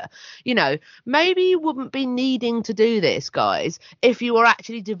developed her. Maybe you wouldn't be needing to do this, guys, if you were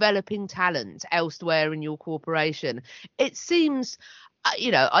actually developing talent elsewhere in your corporation. It seems...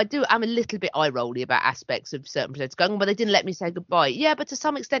 I'm a little bit eye-rolly about aspects of certain presenters going, well, they didn't let me say goodbye. Yeah, but to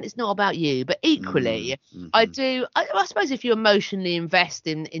some extent, it's not about you. But equally, I suppose if you emotionally invest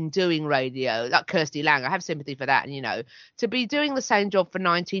in doing radio, like Kirsty Lang, I have sympathy for that. And, to be doing the same job for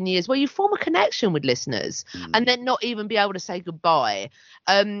 19 years, where you form a connection with listeners and then not even be able to say goodbye.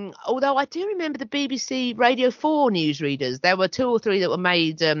 Although I do remember the BBC Radio 4 newsreaders, there were 2 or 3 that were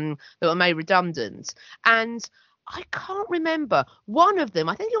made redundant. And I can't remember. One of them,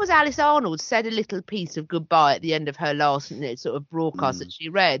 I think it was Alice Arnold, said a little piece of goodbye at the end of her last sort of broadcast that she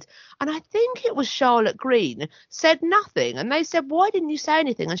read. And I think it was Charlotte Green said nothing. And they said, why didn't you say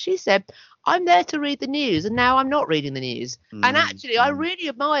anything? And she said, I'm there to read the news, and now I'm not reading the news. And actually, I really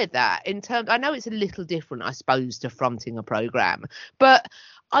admired that in terms, I know it's a little different, I suppose, to fronting a programme, but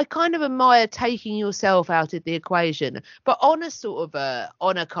I kind of admire taking yourself out of the equation. But on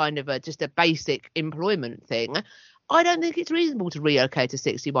a kind of just a basic employment thing, I don't think it's reasonable to relocate a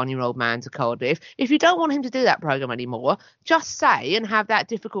 61-year-old man to Cardiff. If you don't want him to do that programme anymore, just say and have that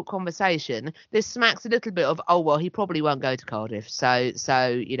difficult conversation. This smacks a little bit of, oh, well, he probably won't go to Cardiff. So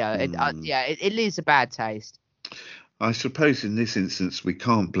it leaves a bad taste. I suppose in this instance we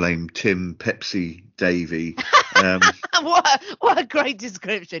can't blame Tim Pepsi Davey. What a great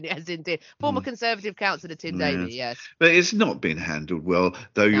description, yes, indeed. Former Conservative councillor Tim Davey, yes. But it's not been handled well,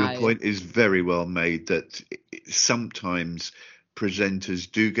 though your point is very well made that sometimes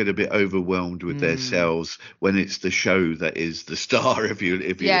presenters do get a bit overwhelmed with themselves when it's the show that is the star, if you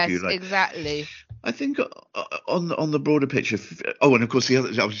like. Exactly. I think on the broader picture, and of course the other,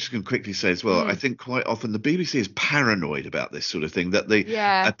 I was just going to quickly say as well, I think quite often the BBC is paranoid about this sort of thing, that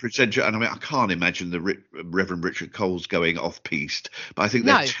a presenter, and I mean, I can't imagine the Reverend Richard Coles going off-piste, but I think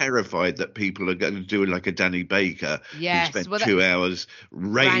they're terrified that people are going to do like a Danny Baker who spent 2 hours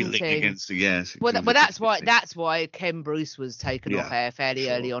railing against the that's why Ken Bruce was taken off air fairly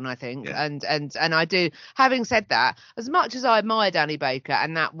early on, I think. Yeah. And I do, having said that, as much as I admire Danny Baker,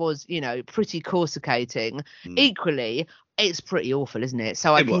 and that was, pretty corsicating, equally it's pretty awful, isn't it?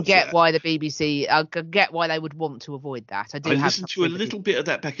 So I can get why the BBC, I can get why they would want to avoid that. I listened to a little bit of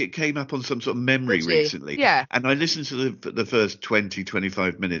that back. It came up on some sort of memory recently. Yeah. And I listened to the first 20,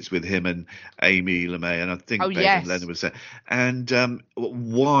 25 minutes with him and Amy LeMay, and I think Ben Leonard was there. And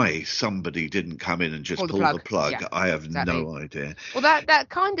why somebody didn't come in and just pull the plug, I have no idea. Well, that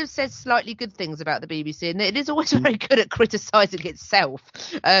kind of says slightly good things about the BBC, and it is always very good at criticising itself.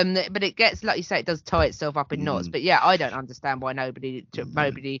 But it gets, like you say, it does tie itself up in knots. But I don't understand why nobody,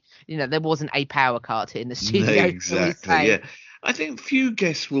 there wasn't a power cart in the studio. Exactly, yeah. I think few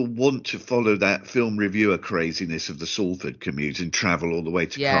guests will want to follow that film reviewer craziness of the Salford commute and travel all the way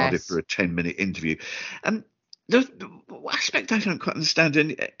to Cardiff for a 10-minute interview. And the aspect I don't quite understand,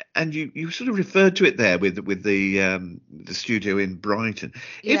 and you sort of referred to it there with the studio in Brighton.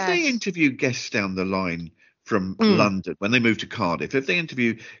 Yes. If they interview guests down the line from London, when they move to Cardiff, if they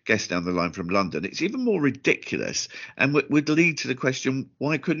interview guests down the line from London, it's even more ridiculous and would lead to the question,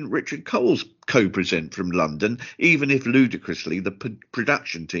 why couldn't Richard Coles co-present from London, even if ludicrously the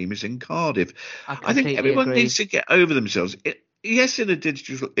production team is in Cardiff? I think everyone needs to get over themselves. Yes, in a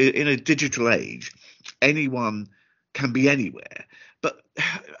digital age, anyone can be anywhere. But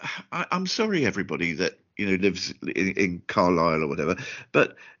I'm sorry, everybody that lives in Carlisle or whatever,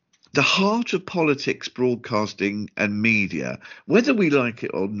 but the heart of politics, broadcasting and media, whether we like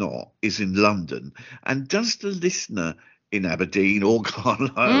it or not, is in London. And does the listener in Aberdeen or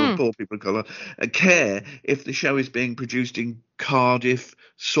Carlisle, or poor people in Carlisle, care if the show is being produced in Cardiff,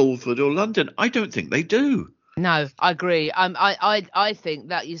 Salford or London? I don't think they do. No, I agree. I think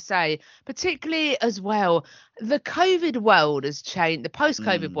that you say, particularly as well, the COVID world has changed. The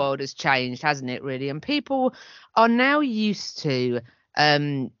post-COVID world has changed, hasn't it, really? And people are now used to,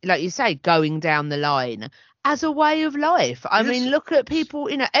 like you say, going down the line. as a way of life. I mean, look at people,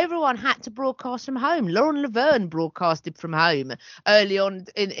 everyone had to broadcast from home. Lauren Laverne broadcasted from home early on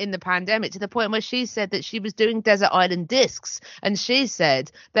in the pandemic, to the point where she said that she was doing Desert Island Discs. And she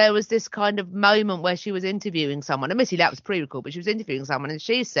said there was this kind of moment where she was interviewing someone. Admittedly, that was pre-recorded, but she was interviewing someone, and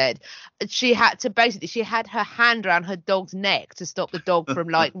she said she had her hand around her dog's neck to stop the dog from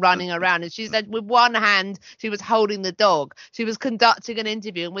like running around. And she said with one hand she was holding the dog, she was conducting an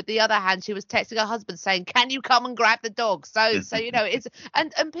interview, and with the other hand she was texting her husband saying, "Can you come and grab the dog?" So it's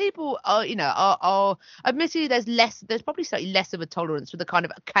and people are admittedly there's probably slightly less of a tolerance for the kind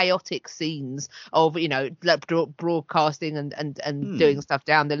of chaotic scenes of like broadcasting and doing stuff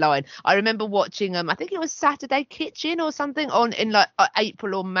down the line. I remember watching I think it was Saturday Kitchen or something in like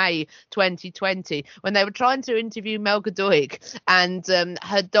April or May 2020, when they were trying to interview Melga Doig, and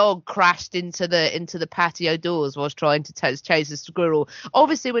her dog crashed into the patio doors whilst trying to chase a squirrel.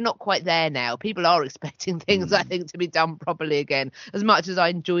 Obviously we're not quite there now. People are expecting things, I think, to be done properly again, as much as I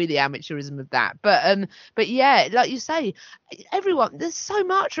enjoy the amateurism of that. But yeah, like you say, there's so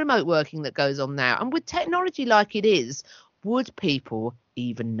much remote working that goes on now, and with technology like it is, would people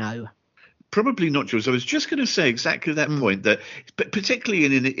even know? Probably not, Jules. I was just going to say exactly that point, that particularly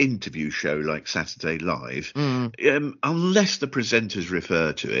in an interview show like Saturday Live, unless the presenters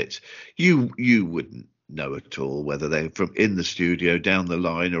refer to it, you wouldn't know at all whether they're from in the studio, down the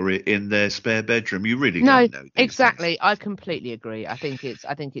line, or in their spare bedroom. You really don't know. Exactly. I completely agree. I think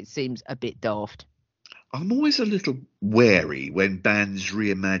it seems a bit daft. I'm always a little wary when bands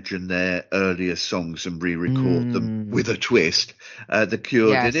reimagine their earlier songs and re-record them with a twist. The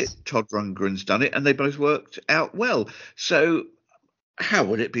Cure did it, Todd Rundgren's done it, and they both worked out well. So how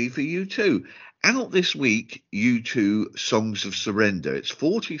would it be for U2? Out this week, U2 Songs of Surrender. It's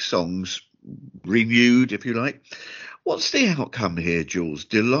 40 songs renewed, if you like. What's the outcome here, Jules?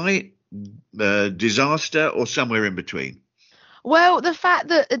 Delight, disaster, or somewhere in between? Well, the fact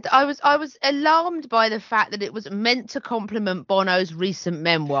that I was alarmed by the fact that it was meant to compliment Bono's recent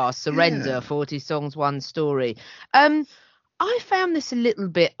memoir, Surrender, 40 Songs, One Story. I found this a little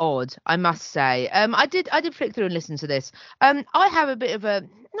bit odd, I must say. I did flick through and listen to this. I have a bit of a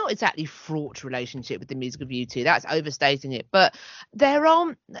not exactly fraught relationship with the music of U2. That's overstating it. But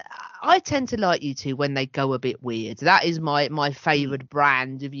I tend to like U2 when they go a bit weird. That is my favoured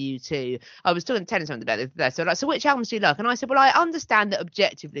brand of U2. I was talking to Terence about it there. So which albums do you like? And I said, well, I understand that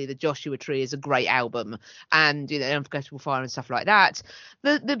objectively the Joshua Tree is a great album, and Unforgettable Fire and stuff like that.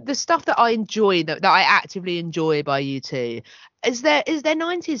 The stuff that I enjoy, that I actively enjoy by U2, is their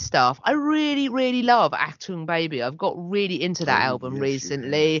 90s stuff. I really, really love Achtung Baby. I've got really into that album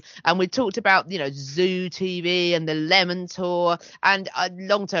recently. And we talked about, Zoo TV and the Lemon Tour. And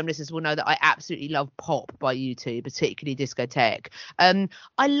long-term listeners will know that I absolutely love pop by U2, particularly Discotheque.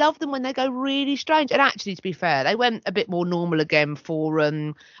 I love them when they go really strange. And actually, to be fair, they went a bit more normal again for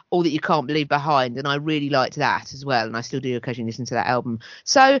All That You Can't Leave Behind. And I really liked that as well. And I still do occasionally listen to that album.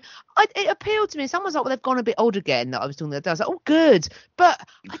 So it appealed to me. Someone's like, well, they've gone a bit odd again, that I was talking about. I was like, oh, good. But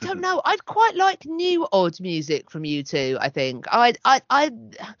I don't know. I'd quite like new odd music from U2, I think.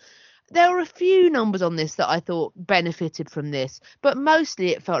 There were a few numbers on this that I thought benefited from this, but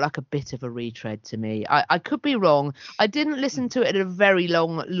mostly it felt like a bit of a retread to me. I could be wrong. I didn't listen to it at a very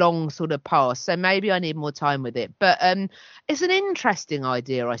long sort of pass, so maybe I need more time with it. But it's an interesting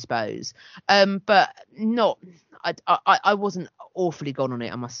idea, I suppose. But not. I wasn't awfully gone on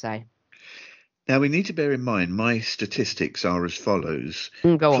it, I must say. Now, we need to bear in mind my statistics are as follows.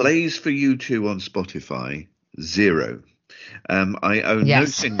 Go on. Plays for U2 on Spotify, 0. I own no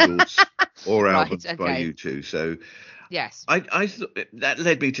singles or albums by U2. So yes, I that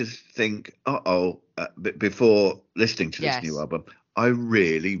led me to think, before listening to this new album, I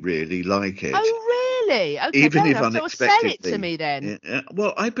really, really like it. Oh, really? Okay, even if unexpectedly. Sell it to me then. Yeah,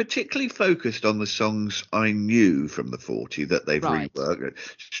 well, I particularly focused on the songs I knew from the 40 that they've reworked.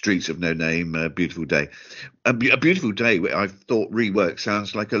 Streets of No Name, Beautiful Day. A Beautiful Day, I thought reworked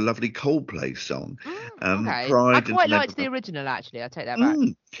sounds like a lovely Coldplay song. Okay. Pride I quite liked the original, actually. I take that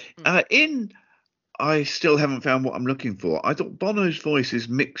back. I still haven't found what I'm looking for. I thought Bono's voice is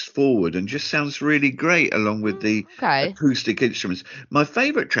mixed forward and just sounds really great along with the acoustic instruments. My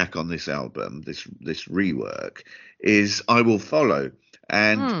favourite track on this album, this rework, is I Will Follow.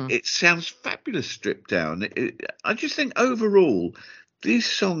 And it sounds fabulous stripped down. I just think overall, these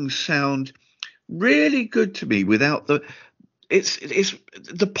songs sound really good to me without it's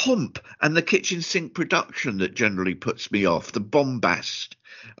the pomp and the kitchen sink production that generally puts me off, the bombast.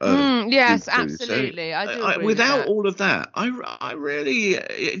 Yes, absolutely. I do agree without with that. all of that, I really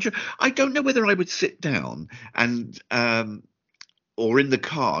enjoy. I don't know whether I would sit down and or in the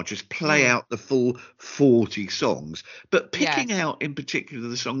car, just play out the full 40 songs, but picking out in particular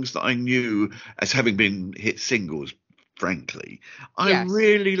the songs that I knew as having been hit singles, frankly. I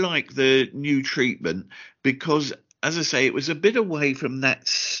really like the new treatment because, as I say, it was a bit away from that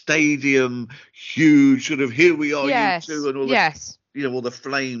stadium, huge sort of here we are, you two, and all the, all the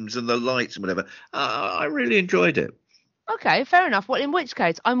flames and the lights and whatever. I really enjoyed it. Okay, fair enough. Well, in which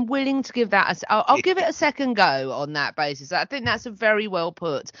case, I'm willing to give that I'll give it a second go on that basis. I think that's a very well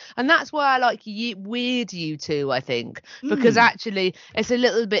put. And that's why I like Weird U2, I think, because actually it's a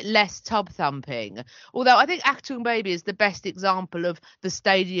little bit less tub thumping. Although I think Achtung Baby is the best example of the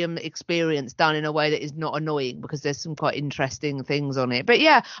stadium experience done in a way that is not annoying, because there's some quite interesting things on it. But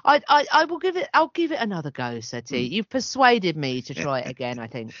yeah, I'll give it another go, Sati. You've persuaded me to try it again, I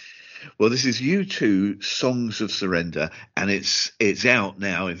think. Well, this is U2 Songs of Surrender, and it's out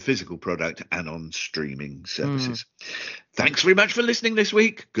now in physical product and on streaming services. Thanks very much for listening this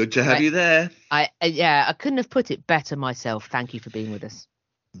week. Good to have you there. I couldn't have put it better myself. Thank you for being with us.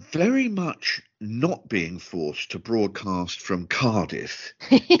 Very much not being forced to broadcast from Cardiff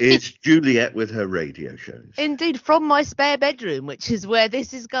is Juliet with her radio shows. Indeed, from my spare bedroom, which is where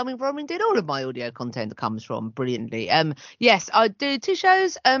this is coming from. Indeed, all of my audio content comes from brilliantly. Yes, I do 2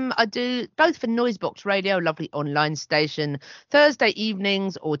 shows. I do both for Noisebox Radio, lovely online station, Thursday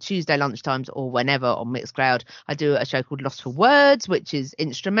evenings or Tuesday lunchtimes or whenever on Mixcloud. I do a show called Lost for Words, which is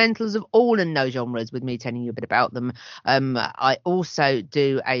instrumentals of all and no genres with me telling you a bit about them. I also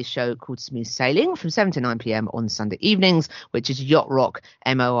do a show called Smooth Sailing from 7 to 9 p.m. on Sunday evenings, which is Yacht Rock,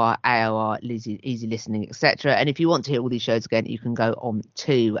 MOR, AOR, easy listening, etc. And if you want to hear all these shows again, you can go on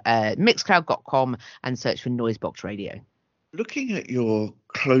to mixcloud.com and search for Noisebox Radio. Looking at your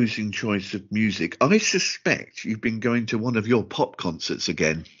closing choice of music, I suspect you've been going to one of your pop concerts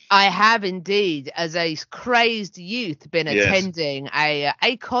again. I have indeed, as a crazed youth, been attending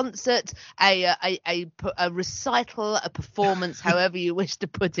a concert, a recital, a performance, however you wish to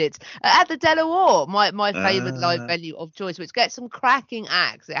put it, at the Delaware, my favourite live venue of choice, which gets some cracking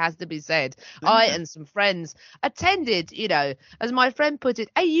acts, it has to be said. I and some friends attended, as my friend put it,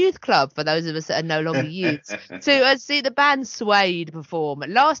 a youth club, for those of us that are no longer youths, to see the band Suede perform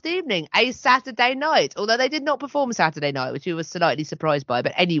last evening, a Saturday night, although they did not perform Saturday night, which we were slightly surprised by.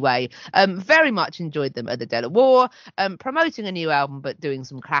 But anyway, very much enjoyed them at the Delaware, promoting a new album, but doing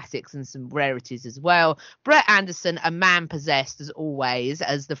some classics and some rarities as well. Brett Anderson, a man possessed as always,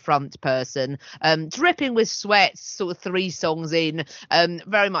 as the front person, dripping with sweat, sort of 3 songs in,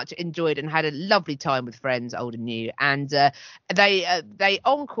 very much enjoyed and had a lovely time with friends, old and new. And they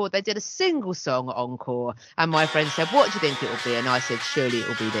encored, they did a single song encore, and my friend said, what do you think it will be? And I said, surely it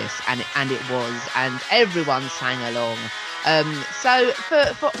will be this, and it was, and everyone sang along. So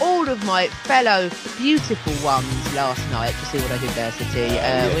for all of my fellow beautiful ones last night, to see what I did there,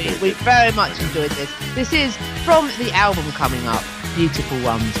 Sati, we very much enjoyed this. This is from the album coming up, Beautiful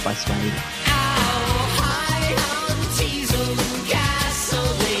Ones by Suede.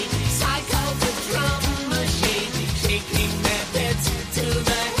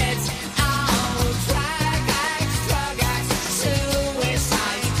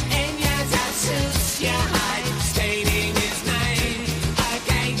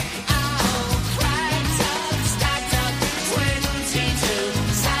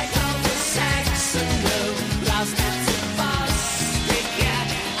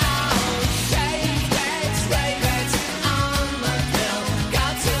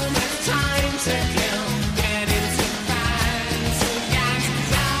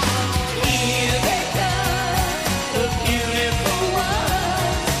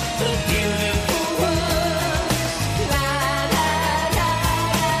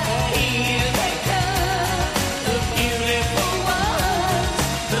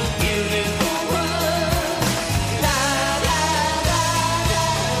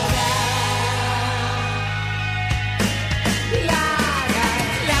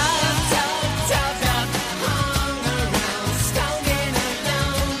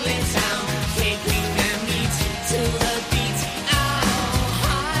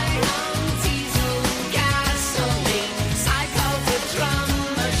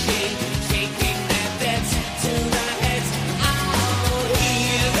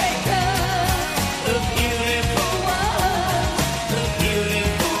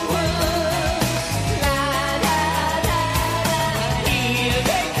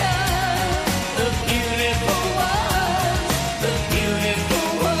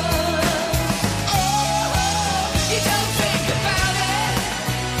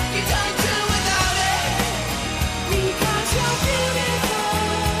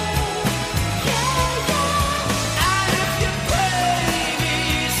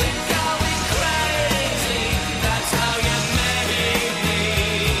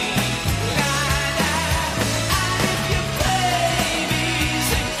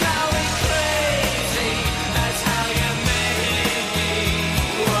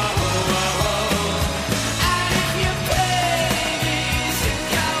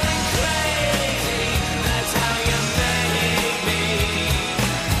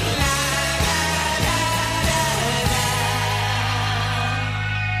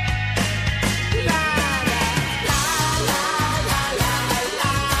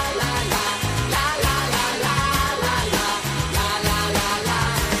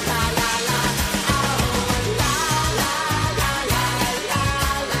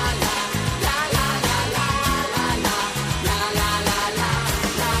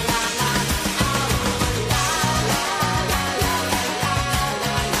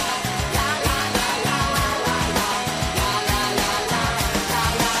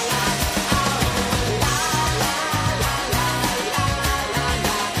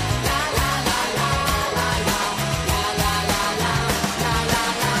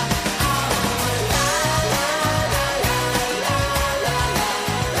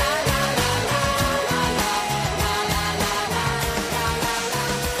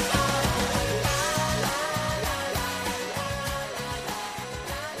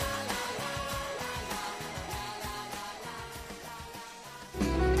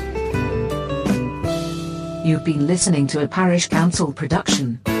 You've been listening to a Parish Counsel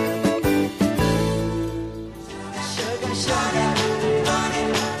production. Sugar, sugar.